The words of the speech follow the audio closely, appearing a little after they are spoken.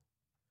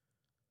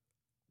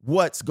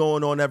What's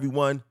going on,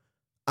 everyone?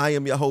 I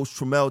am your host,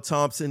 Tremel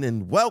Thompson,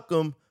 and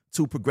welcome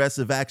to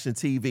Progressive Action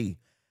TV.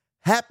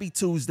 Happy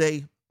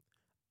Tuesday.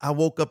 I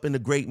woke up in a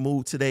great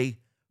mood today.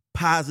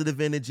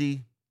 Positive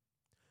energy,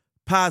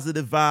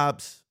 positive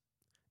vibes,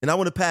 and I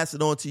want to pass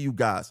it on to you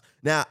guys.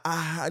 Now,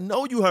 I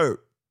know you heard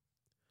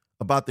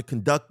about the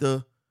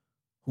conductor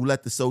who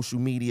let the social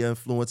media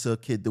influencer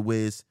Kid the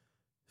Wiz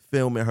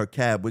film in her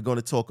cab. We're going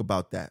to talk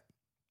about that.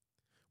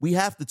 We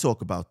have to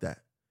talk about that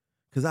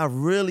because I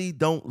really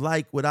don't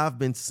like what I've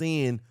been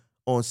seeing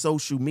on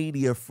social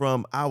media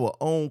from our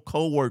own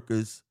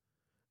coworkers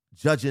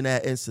judging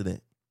that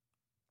incident.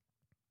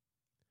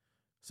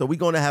 So we're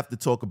going to have to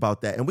talk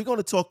about that. And we're going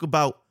to talk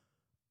about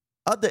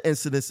other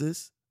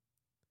incidences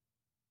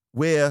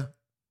where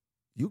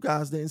you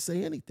guys didn't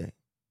say anything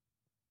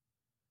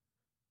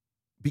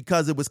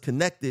because it was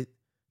connected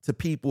to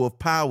people of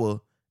power.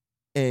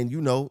 And,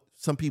 you know,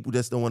 some people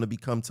just don't want to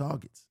become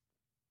targets.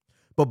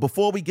 But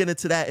before we get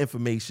into that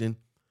information,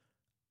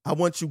 I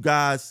want you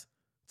guys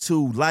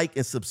to like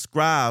and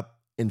subscribe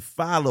and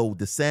follow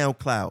the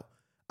SoundCloud.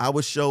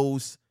 Our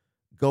shows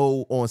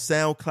go on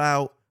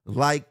SoundCloud,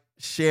 like,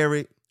 share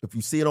it. If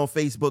you see it on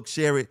Facebook,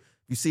 share it.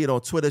 If you see it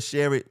on Twitter,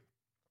 share it.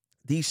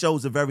 These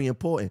shows are very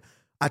important.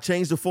 I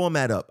changed the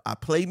format up. I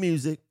play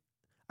music.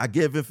 I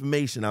give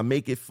information. I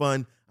make it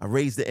fun. I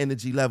raise the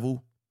energy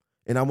level.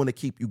 And I want to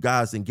keep you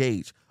guys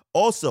engaged.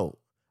 Also,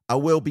 I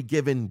will be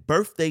giving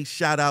birthday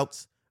shout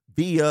outs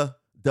via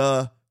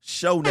the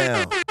show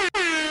now.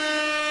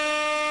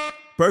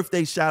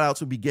 Birthday shout outs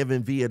will be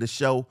given via the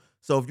show.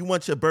 So if you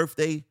want your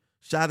birthday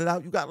shouted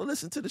out, you got to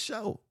listen to the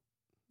show.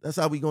 That's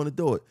how we're going to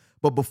do it.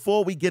 But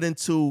before we get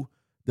into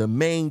the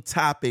main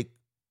topic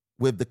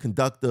with the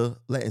conductor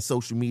letting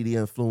social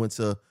media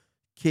influencer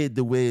Kid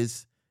the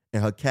Wiz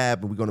and her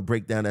cab, and we're going to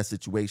break down that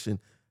situation,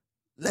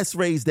 let's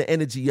raise the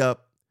energy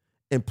up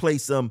and play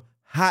some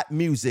hot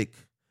music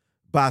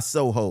by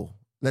Soho.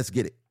 Let's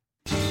get it.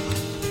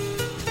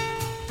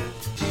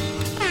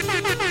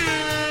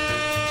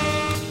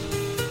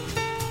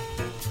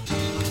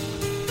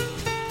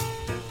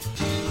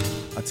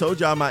 I told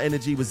y'all my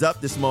energy was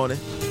up this morning.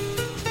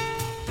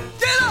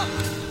 Get up!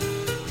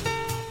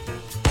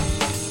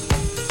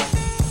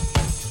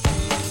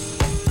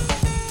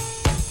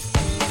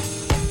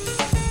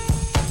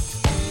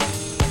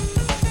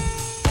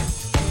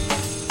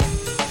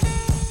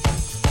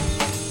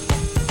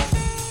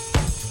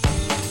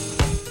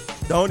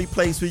 The only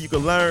place where you can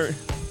learn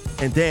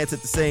and dance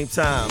at the same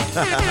time.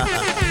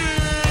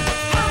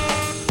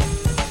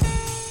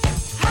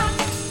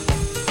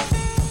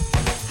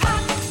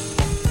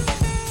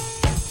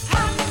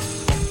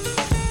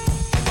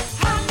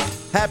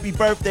 Happy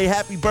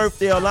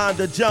birthday,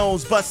 Yolanda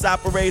Jones, bus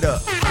operator.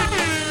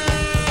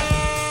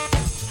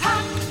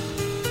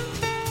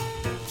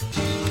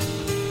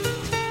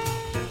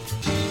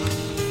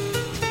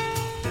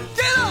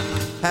 Get up!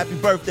 Happy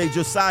birthday,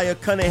 Josiah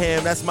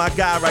Cunningham. That's my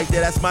guy right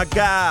there. That's my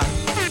guy.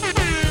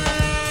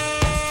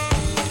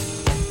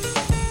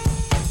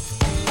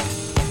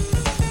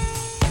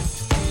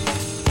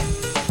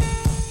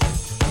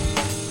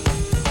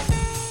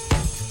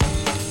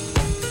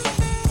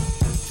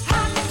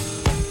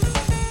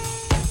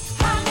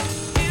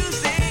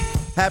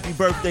 Happy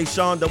birthday,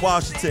 Shonda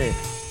Washington.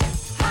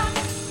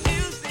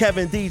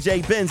 Kevin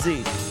DJ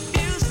Benzie.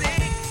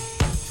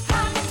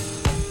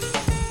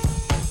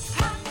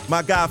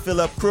 My guy,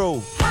 Philip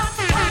Crew.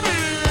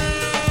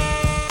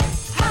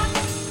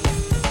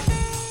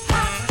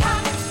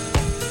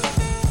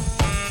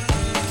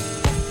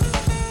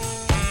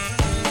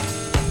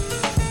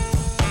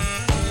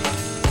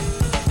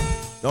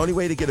 The only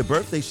way to get a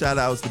birthday shout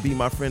out is to be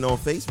my friend on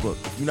Facebook.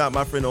 If you're not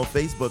my friend on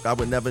Facebook, I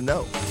would never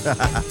know.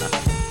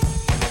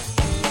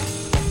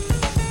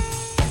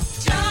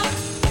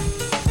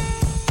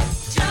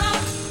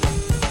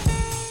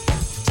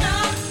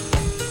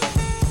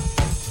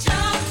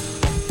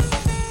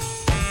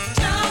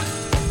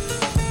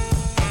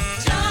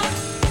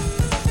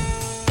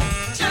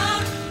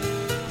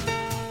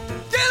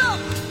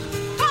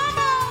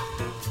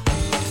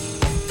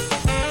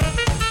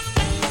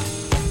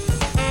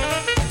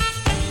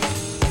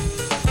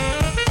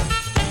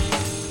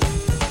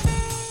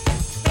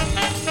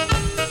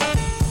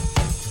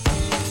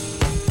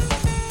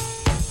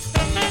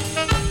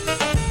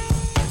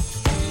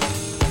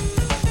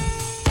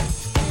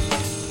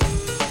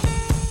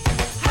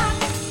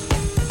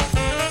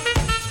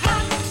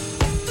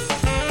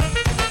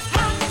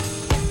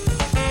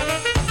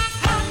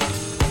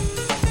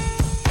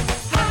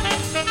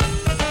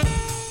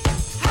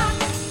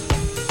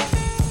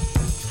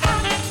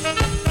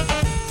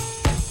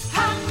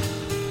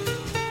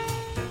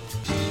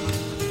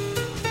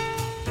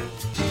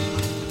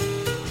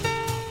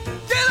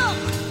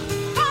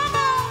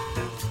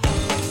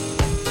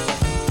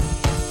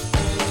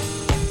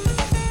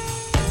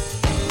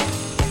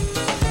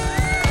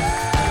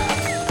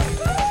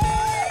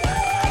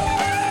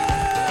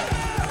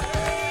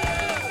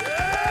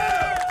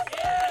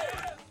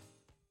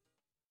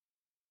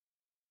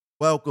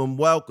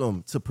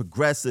 Welcome to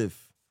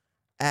Progressive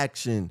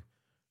Action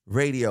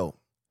Radio.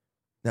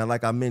 Now,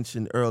 like I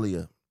mentioned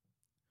earlier,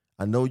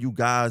 I know you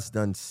guys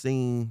done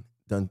seen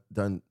the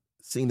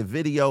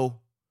video,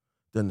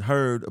 done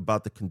heard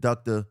about the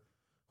conductor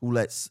who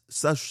let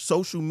such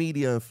social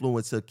media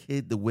influencer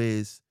Kid the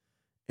Wiz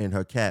in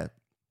her cab.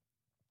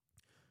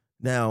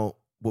 Now,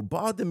 what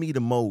bothered me the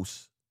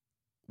most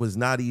was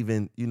not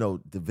even,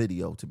 the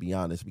video, to be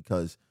honest,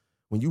 because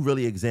when you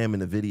really examine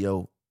the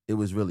video, it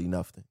was really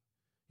nothing.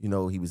 He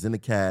was in the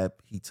cab.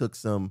 He took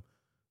some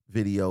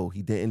video.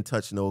 He didn't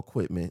touch no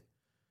equipment.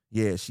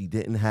 Yeah, she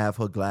didn't have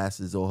her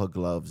glasses or her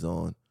gloves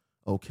on.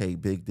 Okay,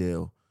 big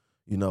deal.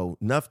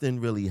 Nothing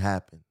really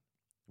happened,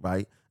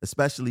 right?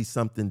 Especially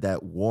something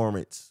that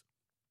warrants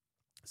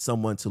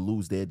someone to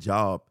lose their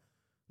job.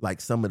 Like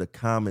some of the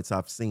comments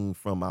I've seen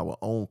from our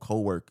own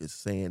coworkers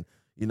saying,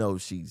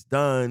 she's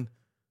done.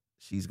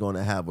 She's going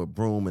to have a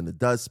broom in the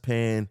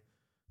dustpan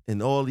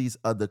and all these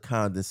other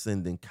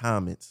condescending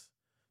comments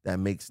that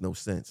makes no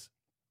sense.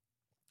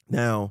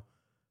 Now,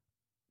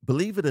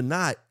 believe it or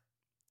not,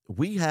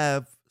 we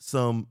have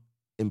some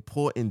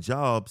important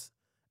jobs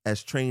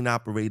as train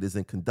operators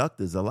and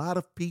conductors. A lot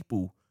of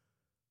people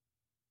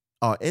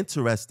are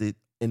interested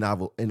in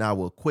our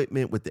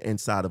equipment, what the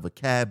inside of a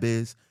cab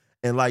is.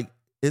 And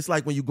it's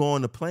like when you go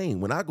on the plane.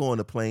 When I go on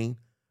the plane,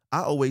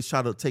 I always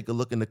try to take a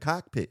look in the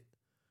cockpit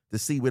to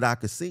see what I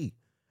could see.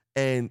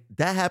 And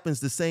that happens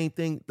the same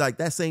thing. Like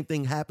that same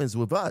thing happens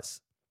with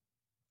us.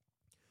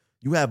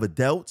 You have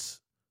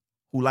adults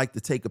who like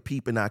to take a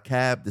peep in our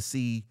cab to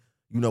see,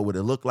 what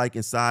it look like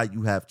inside.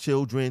 You have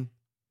children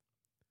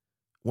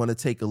want to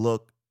take a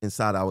look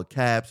inside our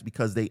cabs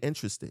because they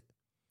interested,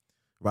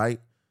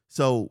 right?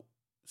 So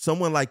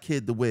someone like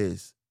Kid the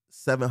Wiz,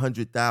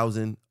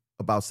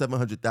 about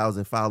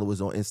 700,000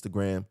 followers on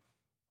Instagram.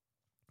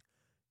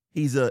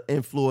 He's an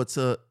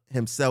influencer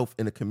himself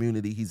in the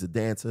community. He's a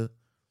dancer.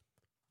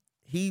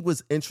 He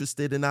was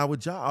interested in our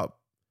job.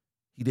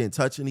 He didn't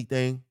touch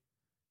anything.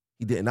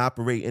 He didn't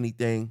operate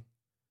anything.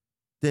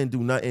 Didn't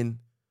do nothing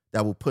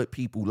that will put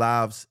people's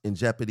lives in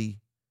jeopardy.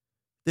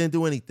 Didn't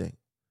do anything.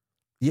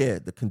 Yeah,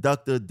 the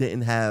conductor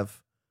didn't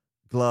have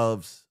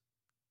gloves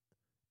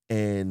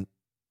and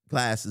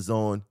glasses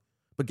on.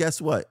 But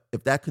guess what?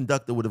 If that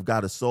conductor would have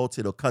got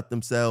assaulted or cut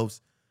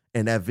themselves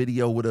and that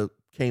video would have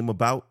came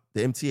about,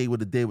 the MTA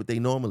would have did what they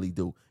normally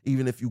do.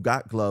 Even if you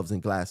got gloves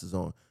and glasses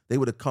on, they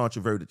would have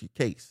controverted your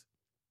case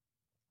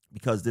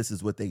because this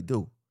is what they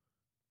do.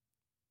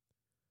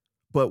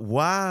 But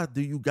why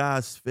do you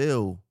guys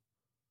feel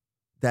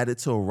that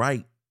it's all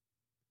right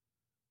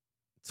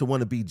to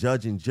want to be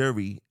judge and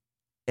jury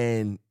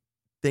and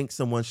think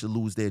someone should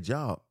lose their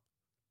job?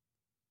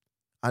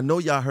 I know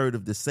y'all heard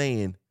of the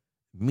saying,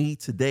 me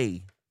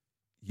today,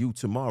 you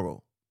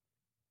tomorrow.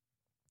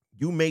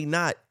 You may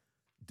not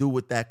do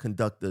what that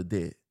conductor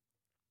did,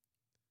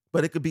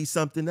 but it could be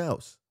something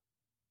else.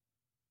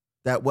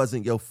 That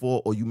wasn't your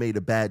fault or you made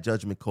a bad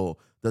judgment call.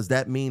 Does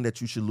that mean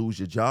that you should lose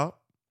your job?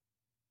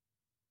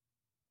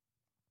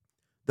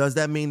 Does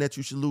that mean that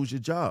you should lose your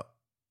job?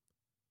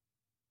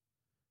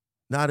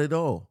 Not at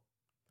all.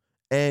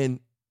 And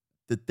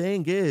the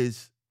thing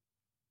is,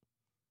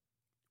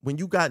 when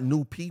you got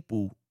new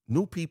people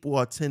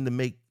are tend to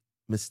make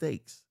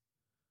mistakes.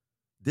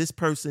 This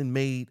person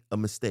made a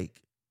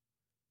mistake.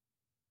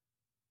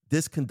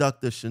 This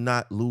conductor should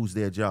not lose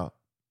their job.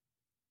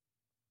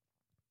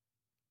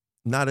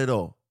 Not at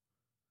all.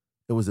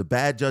 It was a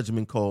bad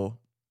judgment call,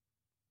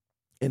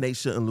 and they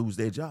shouldn't lose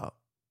their job.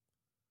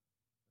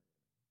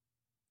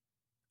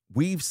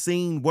 We've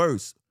seen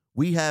worse.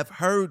 We have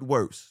heard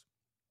worse.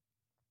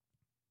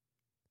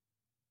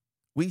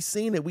 We've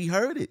seen it. We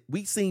heard it.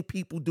 We've seen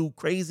people do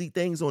crazy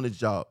things on the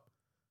job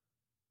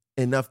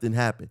and nothing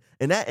happened.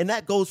 And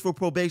that goes for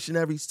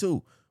probationaries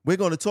too. We're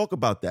going to talk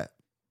about that.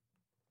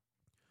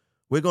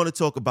 We're going to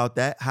talk about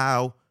that,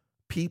 how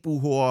people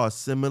who are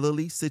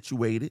similarly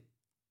situated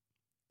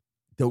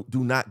do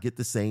not get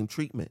the same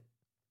treatment.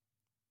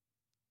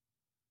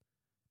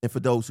 And for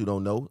those who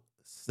don't know,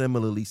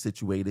 similarly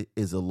situated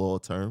is a law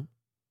term.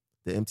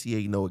 The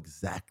MTA know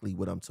exactly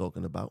what I'm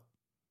talking about.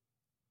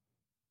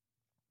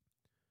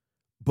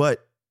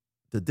 But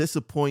the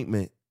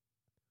disappointment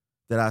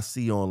that I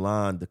see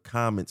online, the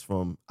comments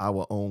from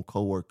our own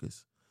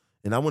coworkers,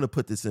 and I want to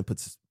put this in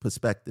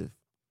perspective.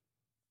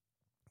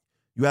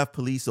 You have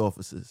police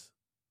officers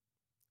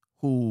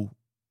who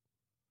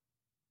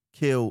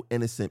kill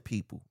innocent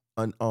people,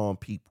 unarmed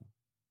people.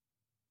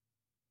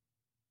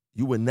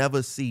 You would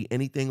never see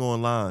anything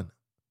online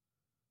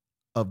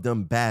of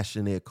them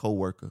bashing their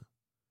coworker,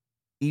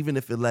 even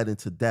if it led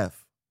into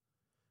death.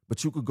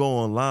 But you could go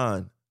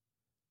online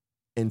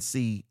and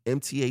see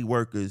MTA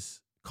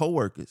workers,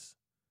 coworkers,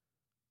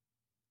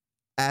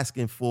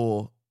 asking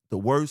for the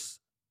worst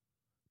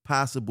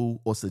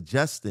possible or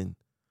suggesting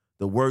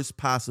the worst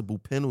possible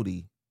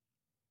penalty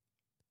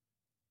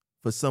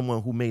for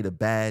someone who made a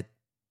bad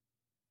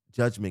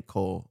judgment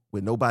call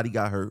where nobody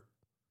got hurt.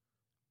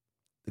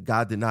 The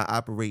guy did not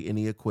operate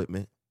any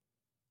equipment.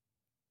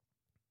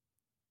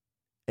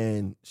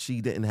 And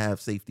she didn't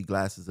have safety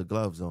glasses or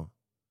gloves on.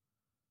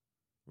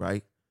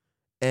 Right?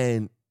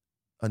 And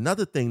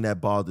another thing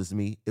that bothers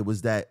me, it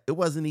was that it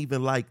wasn't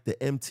even like the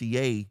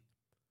MTA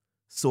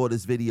saw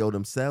this video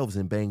themselves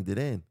and banged it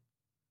in.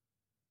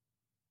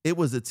 It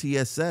was a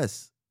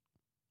TSS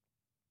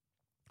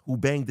who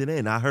banged it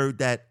in. I heard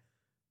that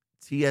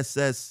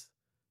TSS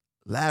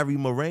Larry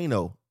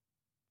Moreno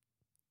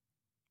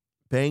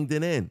banged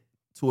it in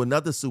to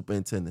another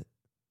superintendent.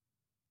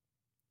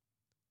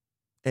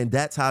 And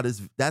that's how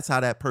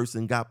that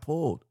person got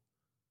pulled.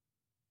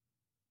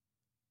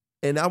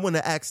 And I want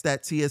to ask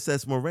that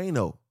TSS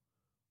Moreno,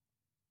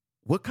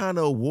 what kind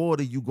of award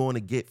are you going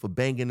to get for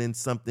banging in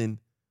something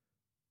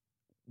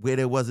where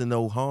there wasn't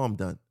no harm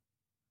done?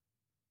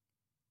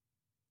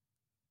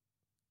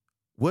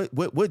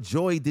 What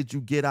joy did you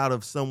get out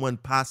of someone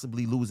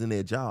possibly losing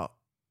their job?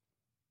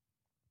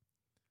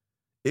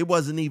 It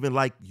wasn't even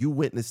like you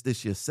witnessed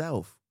this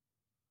yourself,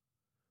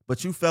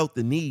 but you felt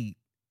the need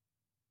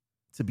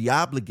to be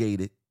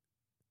obligated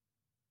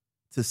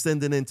to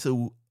send it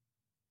into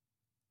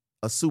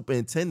a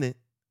superintendent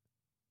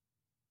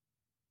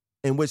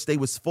in which they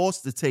was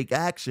forced to take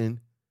action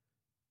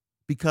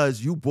because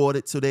you brought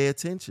it to their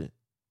attention.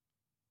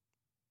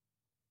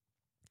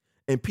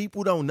 And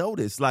people don't know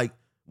this. Like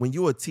when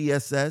you're a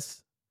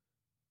TSS,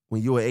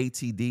 when you're an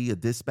ATD, a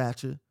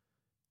dispatcher,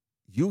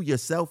 you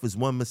yourself is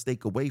one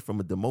mistake away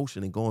from a demotion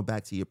and going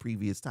back to your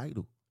previous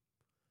title.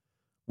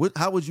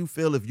 How would you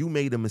feel if you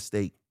made a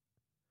mistake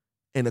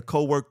and a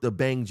coworker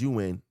banged you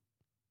in,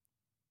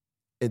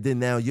 and then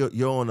now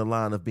you're on the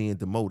line of being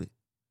demoted?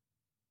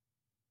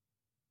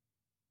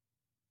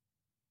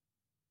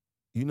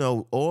 You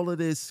know, all of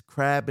this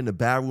crab in the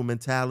barrel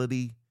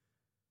mentality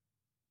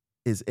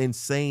is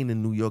insane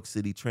in New York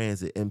City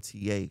Transit,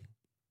 MTA.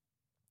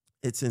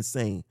 It's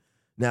insane.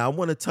 Now, I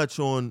want to touch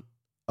on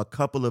a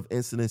couple of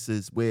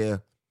incidences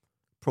where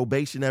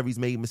probationaries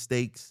made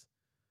mistakes,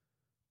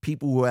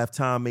 people who have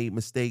time made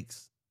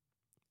mistakes,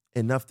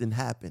 and nothing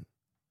happened.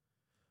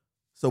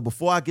 So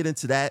before I get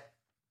into that,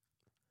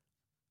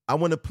 I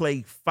want to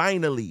play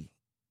finally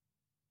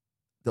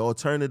the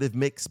alternative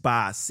mix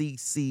by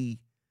CeCe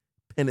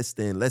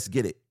Peniston. Let's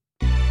get it.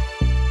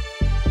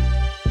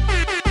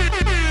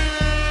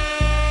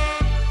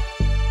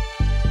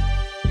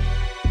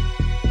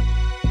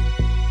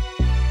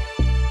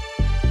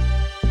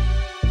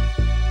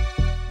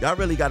 Y'all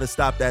really got to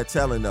stop that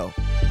telling, though.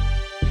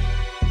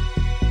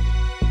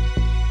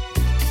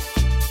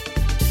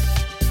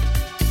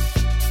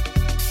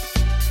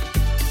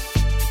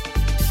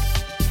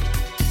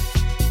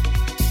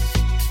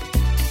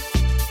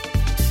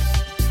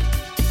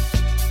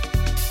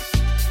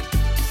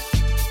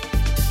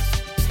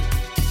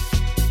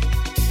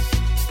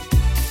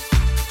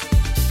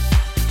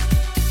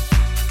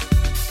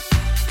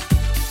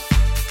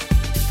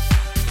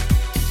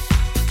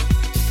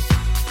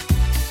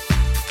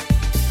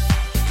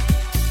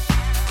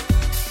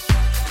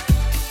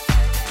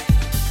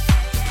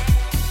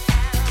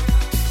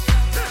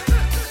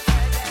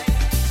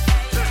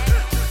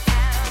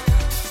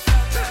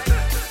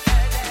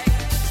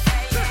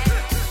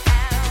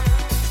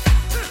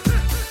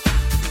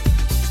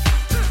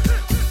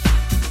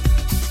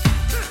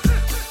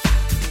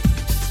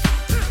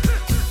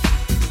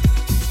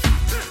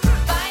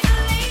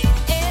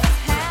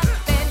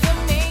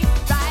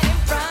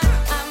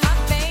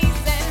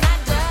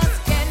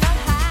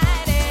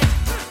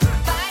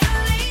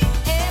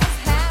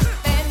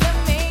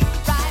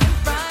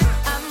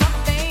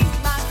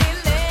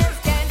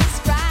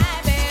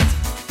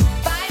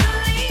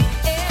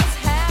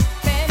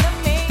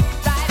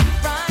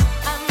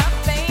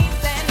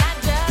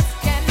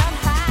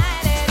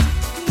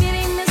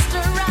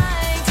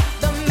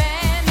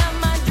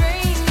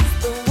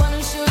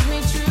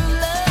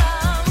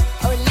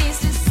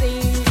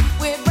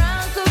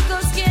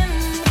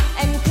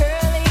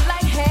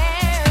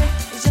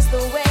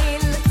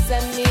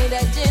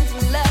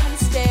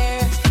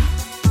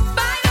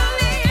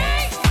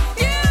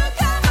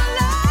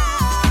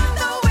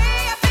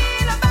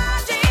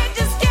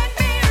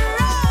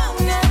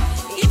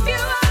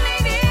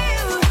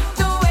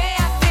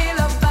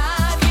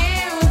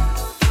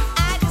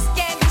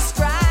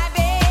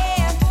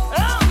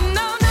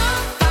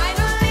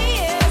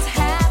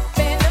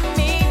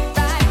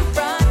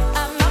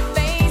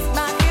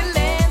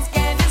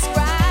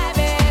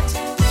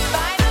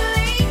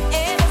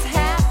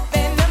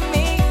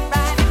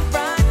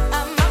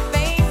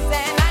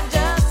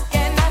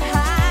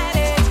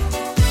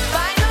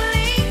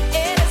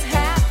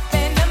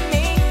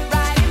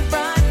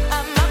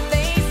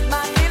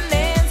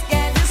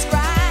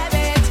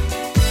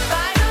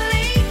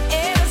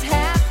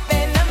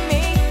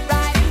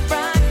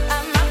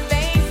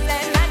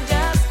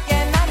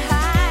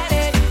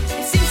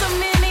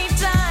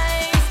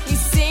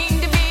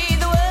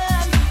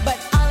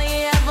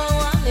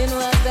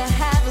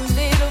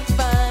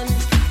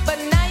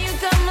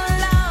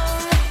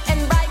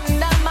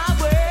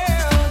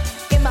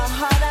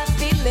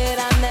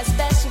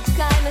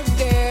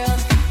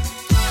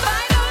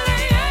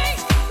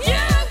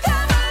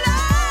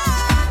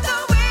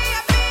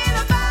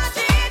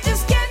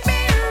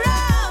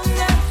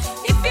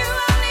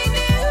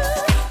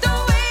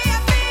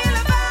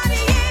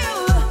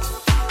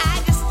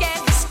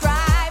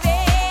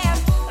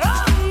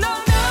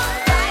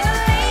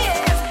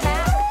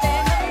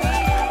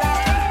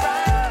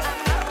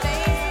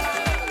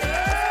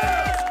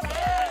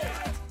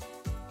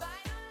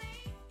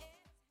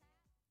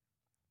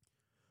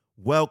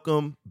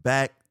 Welcome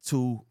back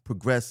to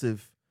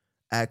Progressive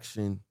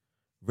Action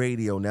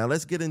Radio. Now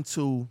let's get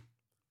into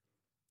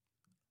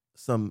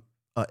some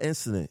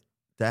incident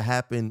that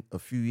happened a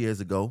few years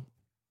ago,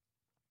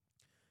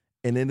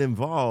 and it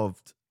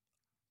involved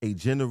a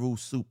general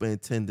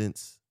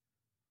superintendent's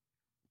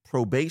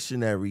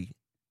probationary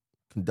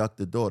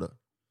conductor daughter.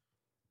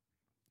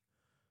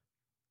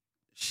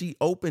 She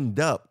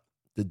opened up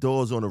the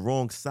doors on the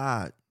wrong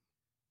side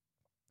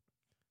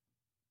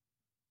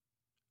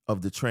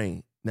of the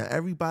train. Now,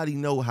 everybody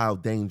know how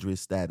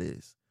dangerous that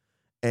is.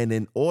 And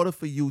in order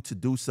for you to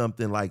do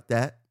something like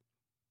that,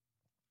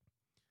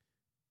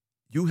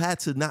 you had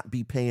to not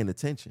be paying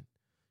attention.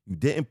 You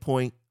didn't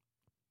point.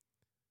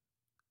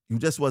 You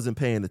just wasn't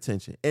paying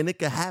attention. And it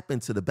could happen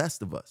to the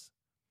best of us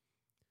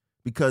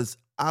because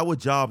our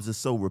jobs are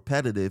so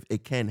repetitive,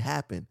 it can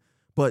happen.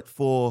 But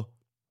for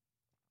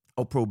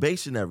a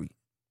probationary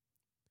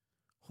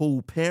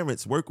who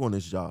parents work on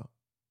this job,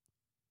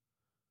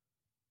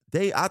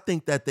 I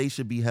think that they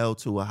should be held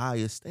to a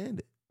higher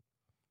standard,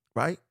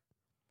 right?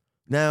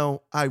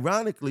 Now,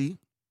 ironically,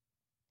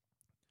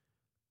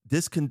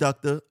 this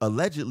conductor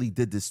allegedly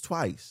did this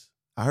twice.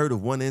 I heard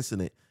of one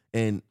incident,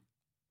 and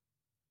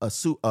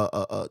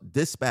a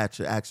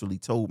dispatcher actually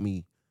told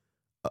me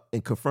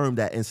and confirmed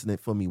that incident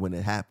for me when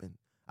it happened.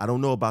 I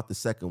don't know about the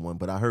second one,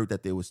 but I heard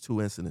that there was 2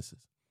 incidences.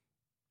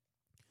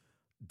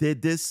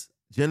 Did this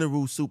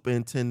general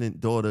superintendent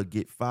daughter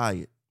get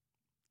fired?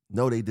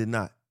 No, they did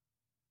not.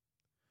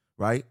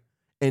 Right?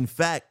 In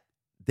fact,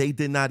 they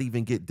did not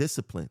even get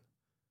disciplined.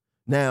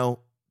 Now,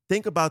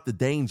 think about the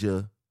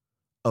danger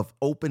of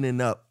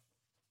opening up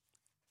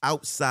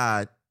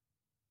outside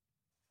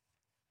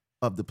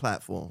of the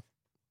platform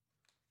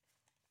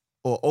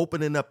or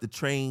opening up the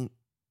train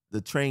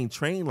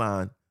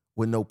line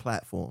with no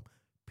platform.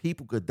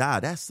 People could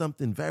die. That's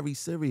something very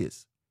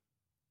serious.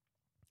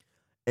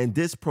 And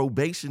this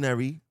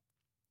probationary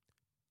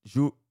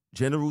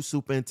general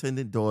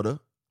superintendent daughter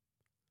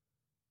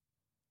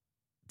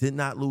did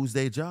not lose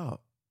their job.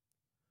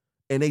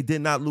 And they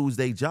did not lose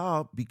their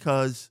job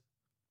because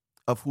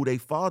of who their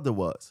father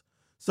was.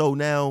 So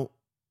now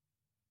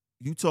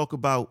you talk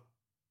about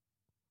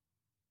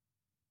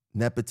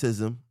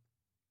nepotism.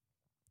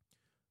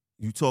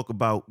 You talk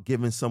about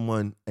giving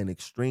someone an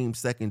extreme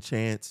second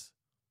chance,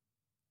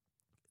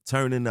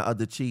 turning the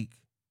other cheek.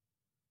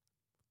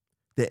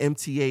 The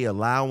MTA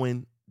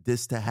allowing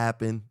this to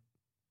happen,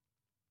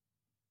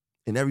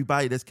 and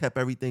everybody that's kept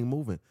everything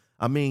moving.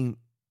 I mean,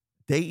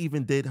 they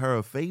even did her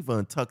a favor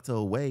and tucked her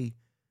away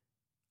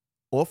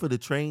off of the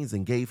trains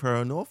and gave her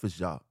an office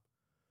job.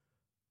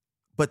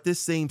 But this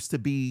seems to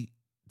be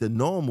the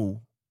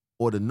normal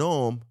or the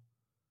norm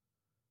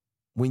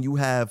when you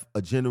have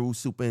a general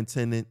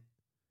superintendent,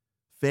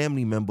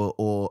 family member,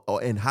 or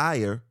and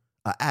hire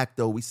an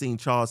actor. We seen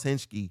Charles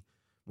Henschke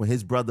when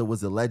his brother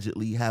was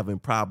allegedly having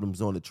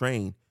problems on the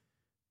train.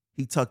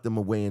 He tucked him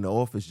away in the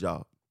office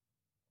job.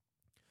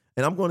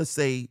 And I'm going to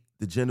say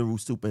the general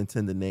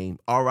superintendent name,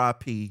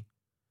 R.I.P.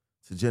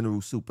 to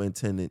General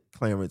Superintendent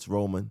Clarence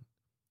Roman.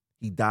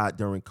 He died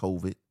during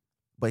COVID,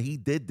 but he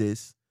did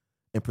this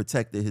and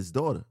protected his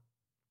daughter.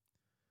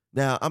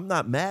 Now, I'm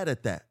not mad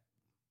at that.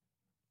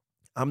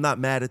 I'm not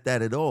mad at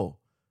that at all.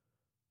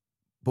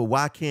 But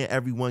why can't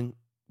everyone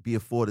be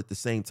afforded the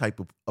same type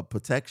of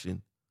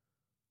protection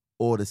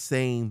or the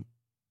same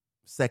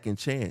second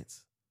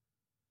chance?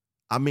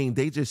 I mean,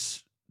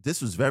 this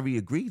was very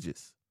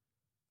egregious,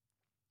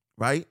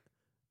 right?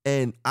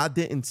 And I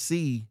didn't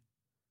see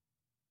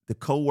the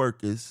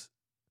coworkers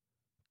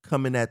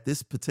coming at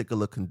this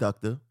particular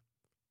conductor,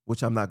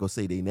 which I'm not going to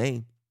say their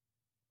name,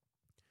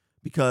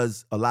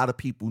 because a lot of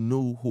people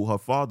knew who her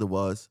father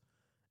was,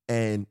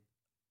 and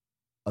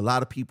a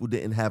lot of people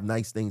didn't have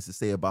nice things to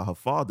say about her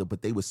father,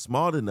 but they were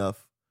smart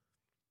enough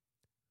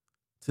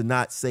to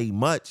not say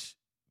much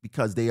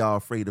because they are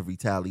afraid of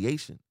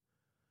retaliation.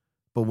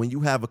 But when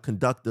you have a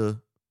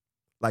conductor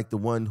like the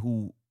one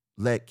who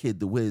let Kid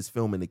the Wiz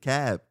film in the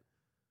cab,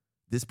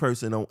 this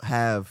person don't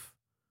have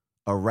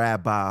a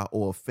rabbi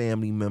or a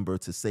family member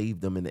to save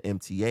them in the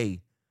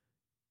MTA.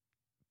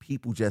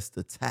 People just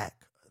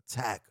attack.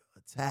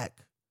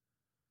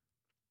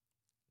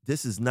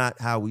 This is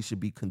not how we should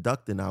be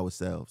conducting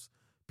ourselves.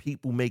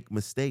 People make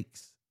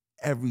mistakes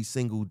every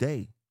single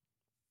day.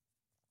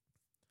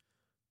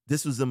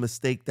 This was a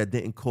mistake that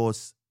didn't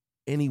cost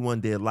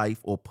anyone their life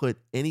or put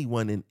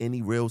anyone in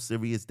any real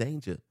serious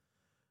danger,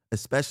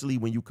 especially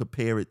when you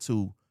compare it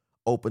to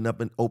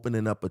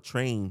opening up a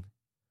train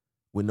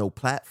with no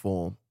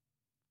platform.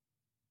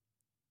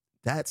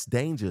 That's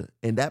danger.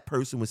 And that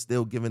person was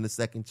still given a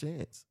second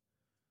chance.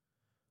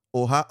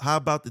 Or how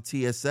about the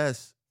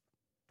TSS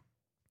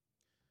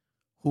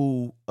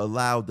who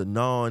allowed the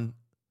non-RTO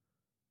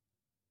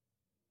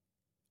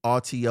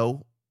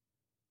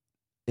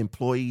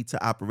employee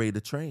to operate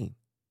a train?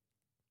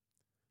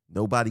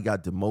 Nobody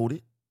got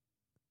demoted.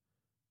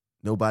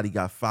 Nobody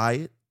got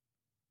fired.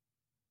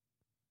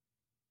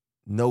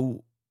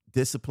 No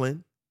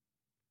discipline.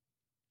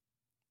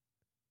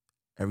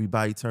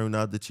 Everybody turned the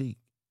other cheek.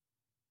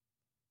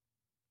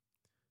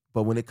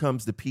 But when it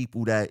comes to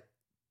people that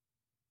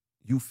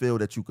you feel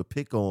that you could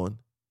pick on,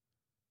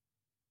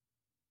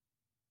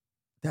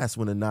 that's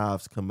when the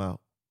knives come out.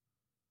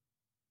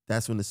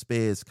 That's when the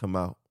spears come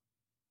out.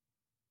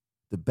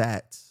 The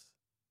bats.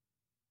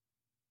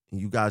 And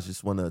you guys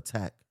just want to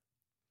attack.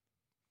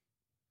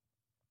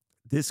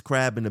 This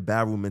crab in the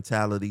barrel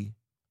mentality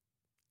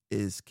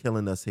is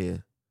killing us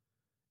here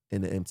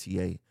in the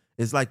MTA.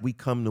 It's like we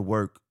come to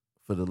work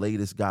for the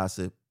latest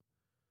gossip.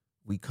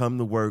 We come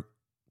to work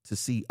to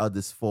see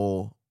others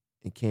fall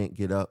and can't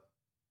get up.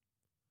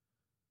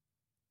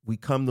 We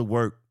come to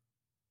work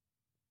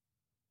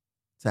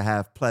to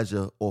have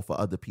pleasure or for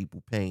other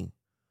people pain,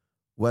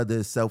 whether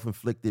it's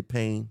self-inflicted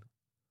pain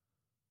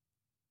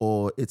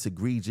or it's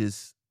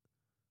egregious,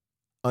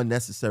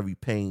 unnecessary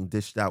pain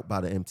dished out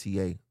by the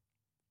MTA.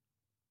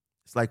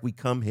 It's like we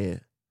come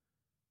here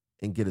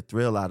and get a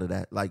thrill out of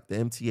that. Like the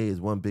MTA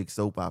is one big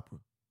soap opera.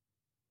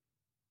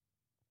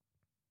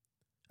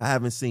 I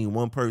haven't seen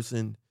one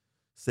person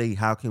say,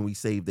 how can we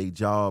save their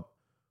job?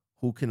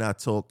 Who can I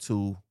talk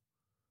to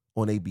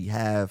on their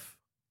behalf?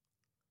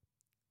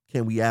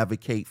 Can we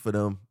advocate for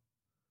them?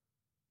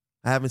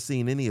 I haven't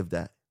seen any of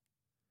that.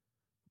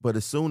 But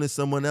as soon as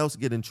someone else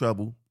get in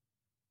trouble,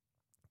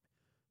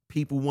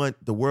 people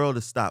want the world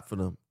to stop for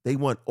them. They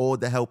want all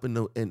the help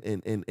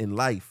in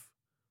life.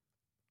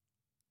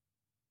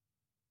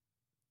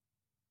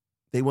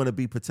 They want to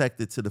be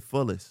protected to the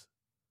fullest.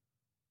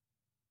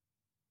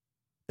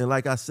 And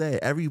like I said,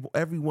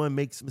 everyone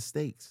makes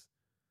mistakes.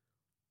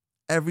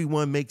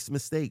 Everyone makes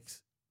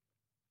mistakes.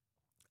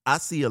 I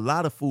see a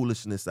lot of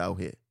foolishness out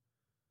here.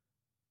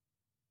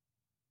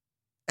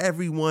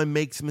 Everyone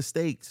makes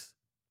mistakes.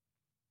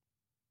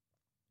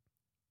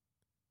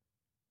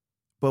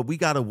 But we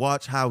got to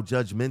watch how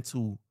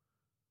judgmental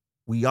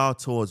we are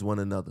towards one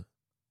another.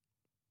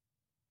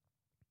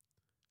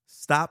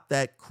 Stop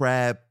that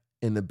crab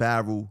in the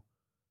barrel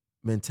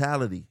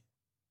mentality.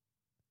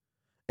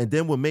 And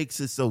then what makes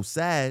it so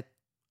sad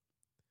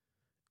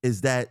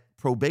is that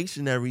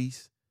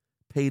probationaries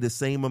pay the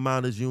same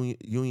amount as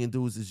union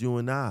dues as you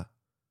and I.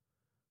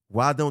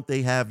 Why don't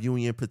they have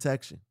union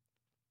protection?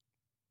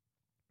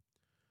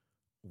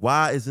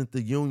 Why isn't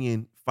the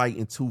union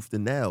fighting tooth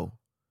and nail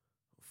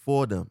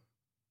for them?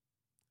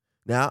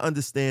 Now, I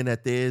understand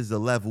that there is a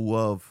level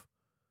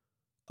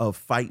of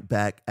fight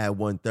back at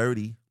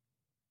 130.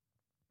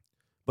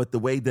 But the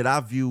way that I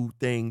view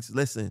things,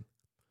 listen,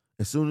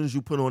 as soon as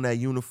you put on that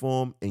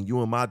uniform and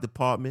you in my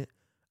department,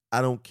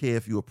 I don't care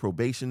if you're a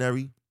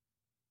probationary.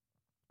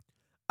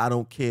 I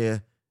don't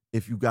care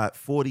if you got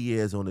 40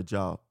 years on the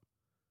job.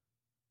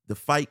 The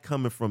fight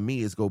coming from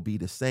me is going to be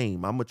the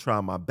same. I'm going to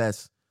try my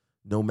best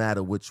no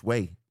matter which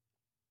way.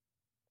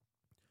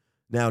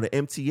 Now, the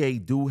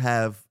MTA do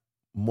have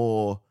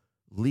more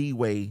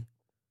leeway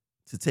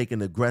to take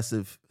an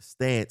aggressive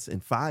stance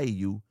and fire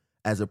you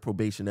as a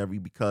probationary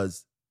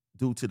because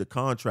due to the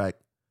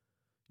contract,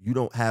 you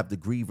don't have the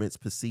grievance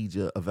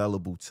procedure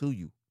available to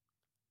you.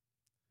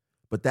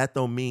 But that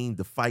don't mean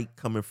the fight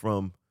coming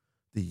from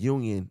the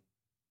union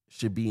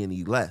should be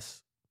any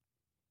less.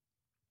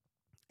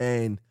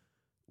 And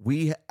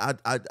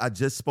I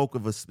just spoke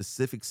of a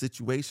specific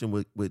situation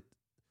with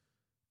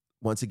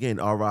once again,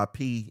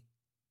 RIP,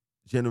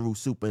 General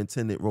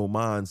Superintendent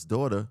Roman's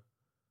daughter,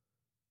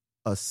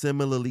 a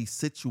similarly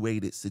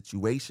situated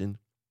situation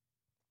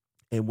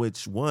in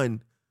which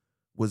one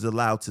was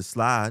allowed to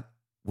slide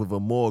with a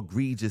more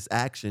egregious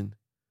action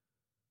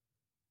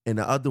and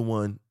the other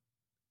one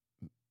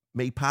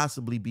may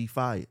possibly be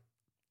fired.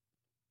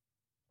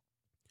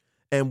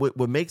 And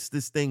what makes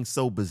this thing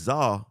so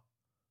bizarre,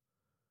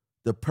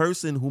 the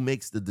person who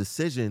makes the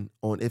decision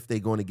on if they're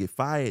going to get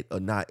fired or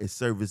not is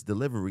service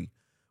delivery,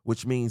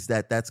 which means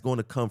that that's going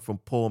to come from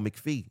Paul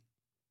McPhee.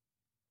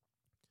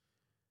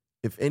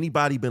 If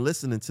anybody been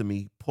listening to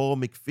me, Paul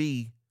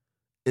McPhee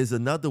is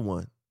another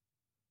one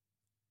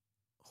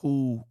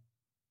who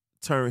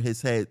turned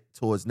his head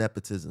towards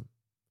nepotism,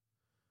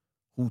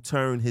 who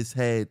turned his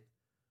head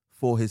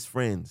for his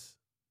friends.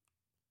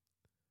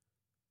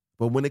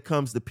 But when it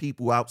comes to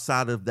people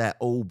outside of that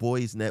old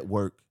boys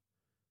network,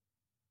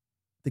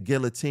 the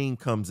guillotine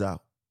comes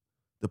out.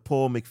 The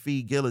Paul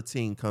McPhee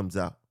guillotine comes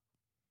out.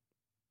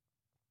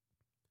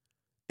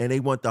 And they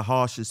want the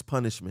harshest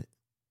punishment.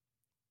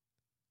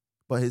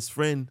 But his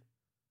friend,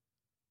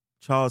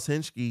 Charles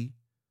Hinchke,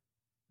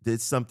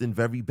 did something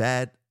very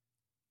bad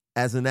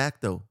as an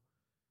actor.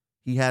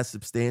 He has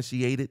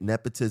substantiated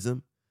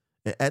nepotism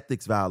and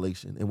ethics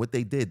violation. And what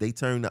they did, they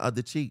turned the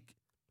other cheek.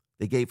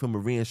 They gave him a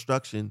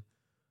reinstruction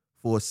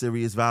for a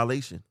serious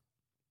violation.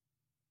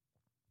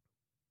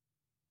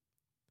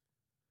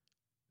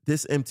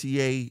 This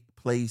MTA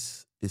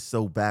place is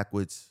so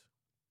backwards.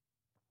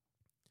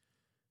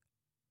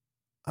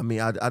 I mean,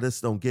 I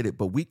just don't get it.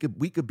 But we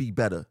could be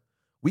better.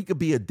 We could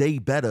be a day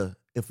better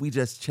if we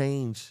just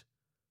change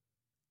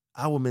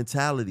our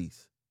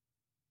mentalities.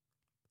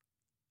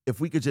 If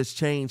we could just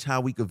change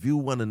how we could view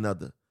one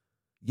another.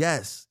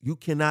 Yes, you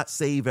cannot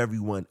save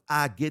everyone.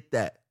 I get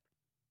that.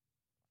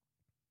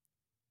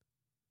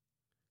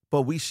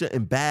 But we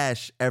shouldn't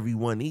bash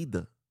everyone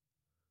either.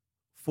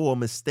 for a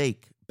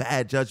mistake,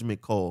 bad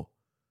judgment call.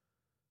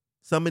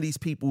 Some of these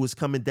people was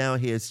coming down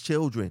here as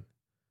children.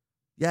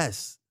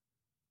 Yes,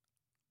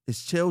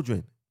 it's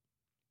children.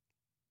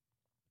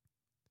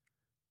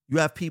 You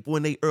have people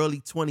in their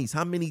early 20s.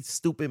 How many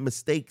stupid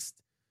mistakes,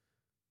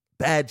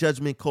 bad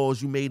judgment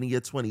calls you made in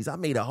your 20s? I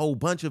made a whole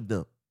bunch of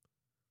them.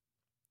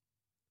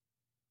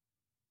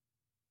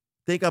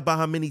 Think about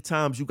how many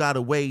times you got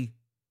away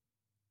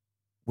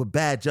with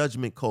bad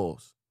judgment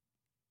calls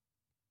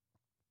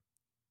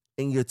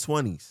in your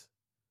 20s.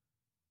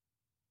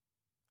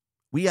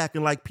 We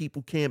acting like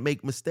people can't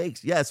make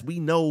mistakes. Yes, we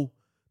know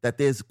that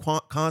there's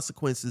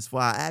consequences for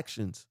our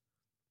actions,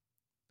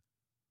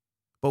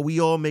 but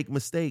we all make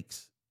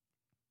mistakes.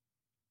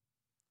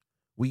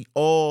 We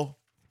all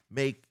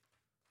make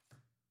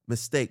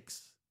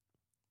mistakes.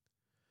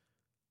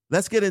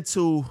 Let's get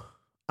into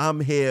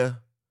I'm Here,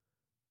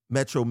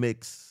 Metro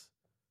Mix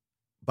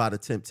by The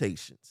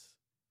Temptations.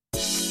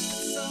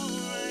 It's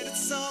alright,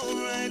 it's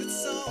alright,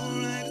 it's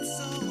alright, it's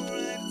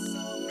alright, it's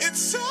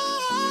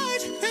alright.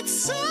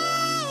 It's alright,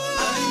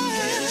 I'm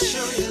here to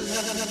show you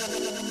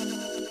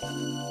love.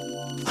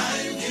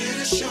 I'm here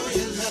to show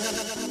you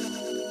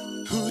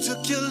love. Who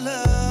took your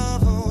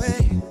love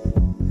away?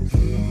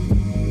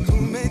 Who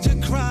made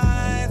you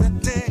cry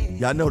that day?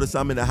 Y'all notice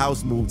I'm in a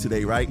house mood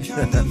today, right?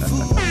 You're the fool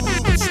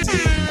who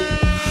stayed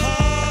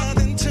hard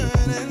and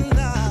turning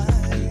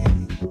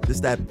light.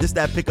 This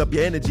that pick up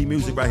your energy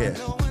music right here.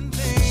 One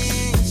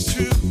thing is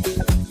true.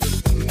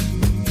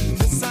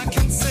 This I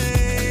can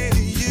say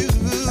to you,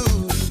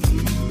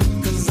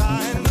 'cause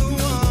I'm the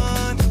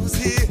one who's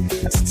here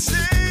to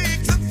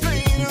take the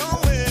pain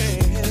away.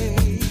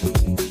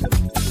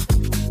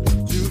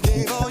 You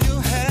gave all you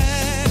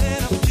had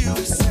and a few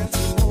cents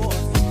more.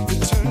 He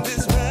turned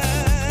his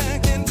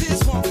back and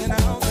he's walking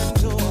out the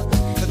door.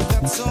 But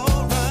that's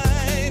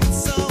alright,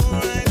 it's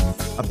alright.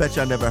 I bet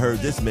y'all never heard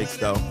this mix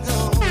though.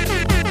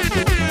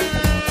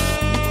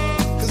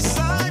 'Cause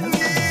I'm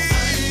here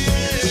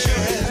to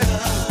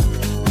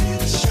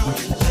show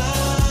you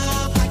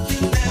love like you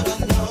never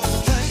know,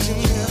 like you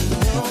never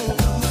know.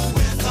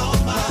 With all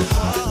my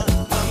heart,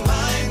 my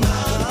mind,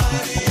 my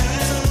body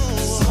and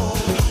soul.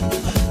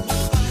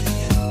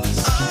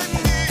 I'm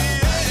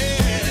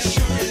here to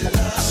show you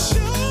love,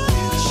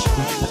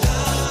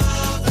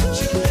 that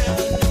you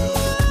never knew,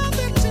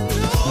 that you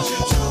know. 'Cause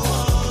you don't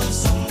want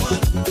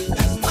someone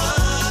as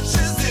much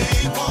as they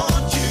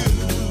want you.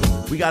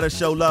 We gotta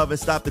show love and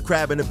stop the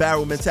crab in the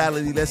barrel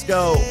mentality. Let's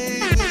go.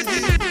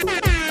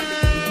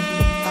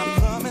 I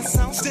promise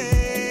I'll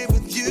stay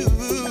with you.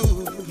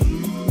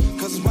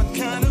 'Cause what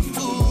kind of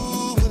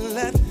fool would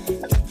let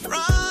the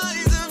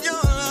price of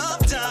your love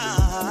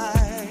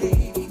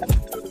die?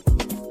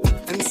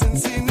 And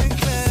since he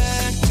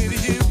neglected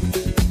you,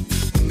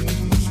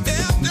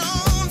 kept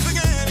on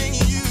forgetting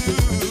you,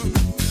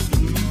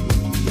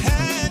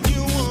 had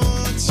you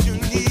wants, your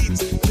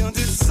needs, your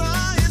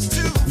desires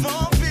to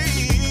fulfill.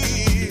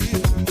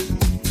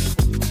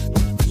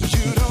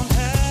 You don't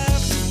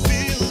have to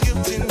feel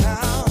guilty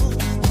now,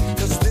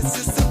 'cause this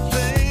is the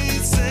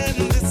place and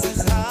this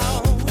is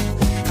how.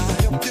 I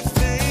hope you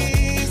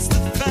face the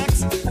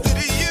facts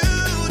that you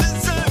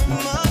deserve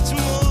much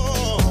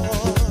more.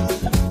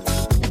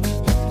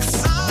 'Cause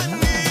I'm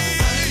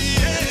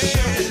here to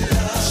show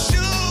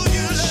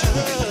you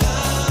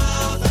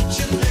love that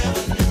you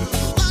never knew,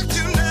 like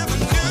you never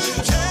knew. 'Cause you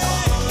don't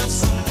want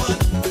someone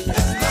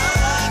as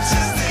much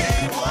as they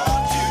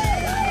want you.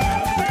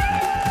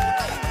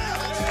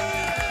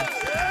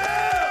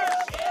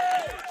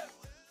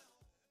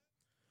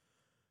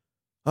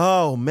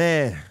 Oh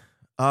man.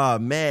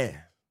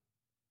 Man.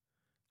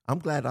 I'm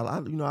glad I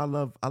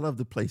love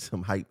to play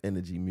some hype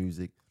energy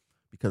music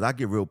because I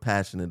get real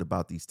passionate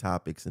about these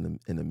topics and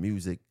the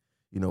music,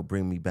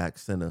 bring me back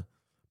center.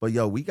 But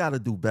yo, we gotta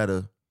do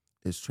better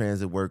as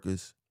transit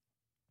workers.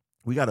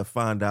 We gotta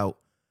find out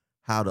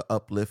how to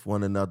uplift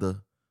one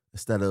another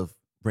instead of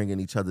bringing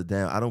each other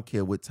down. I don't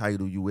care what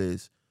title you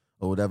is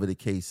or whatever the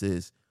case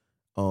is.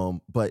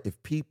 But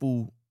if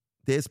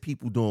there's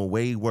people doing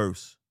way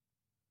worse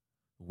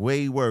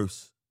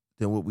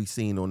than what we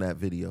seen on that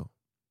video.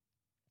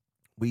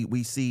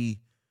 We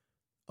see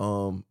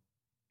the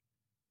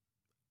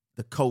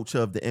culture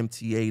of the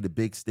MTA, the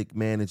big stick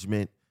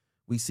management.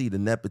 We see the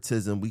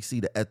nepotism. We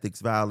see the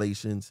ethics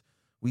violations.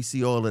 We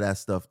see all of that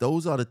stuff.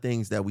 Those are the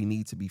things that we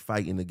need to be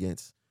fighting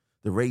against.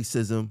 The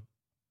racism.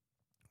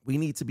 We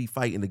need to be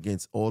fighting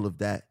against all of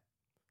that.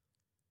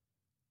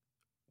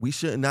 We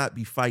should not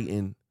be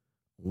fighting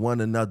one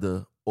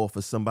another off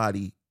of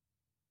somebody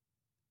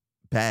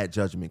bad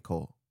judgment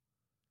call.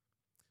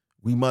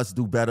 We must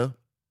do better.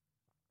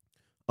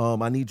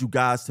 I need you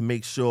guys to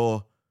make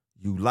sure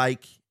you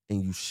like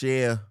and you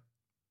share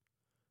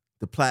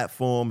the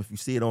platform. If you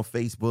see it on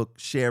Facebook,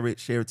 share it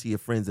to your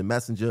friends in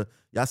Messenger.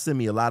 Y'all send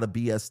me a lot of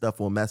BS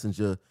stuff on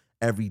Messenger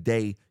every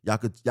day. Y'all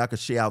could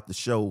share out the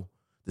show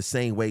the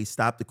same way.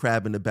 Stop the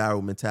crab in the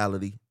barrel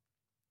mentality.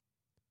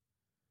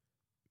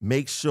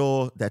 Make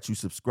sure that you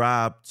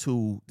subscribe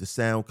to the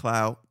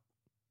SoundCloud.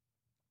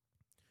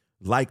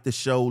 Like the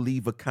show,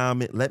 leave a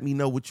comment. Let me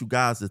know what you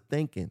guys are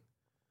thinking.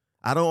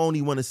 I don't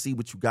only want to see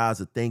what you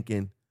guys are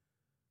thinking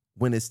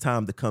when it's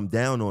time to come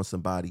down on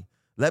somebody.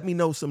 Let me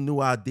know some new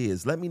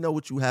ideas. Let me know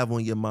what you have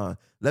on your mind.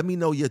 Let me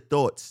know your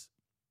thoughts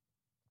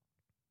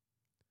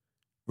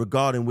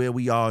regarding where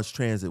we are as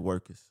transit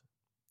workers.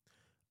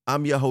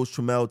 I'm your host,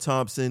 Tramel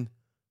Thompson,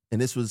 and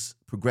this was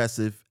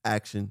Progressive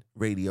Action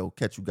Radio.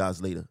 Catch you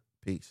guys later.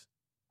 Peace.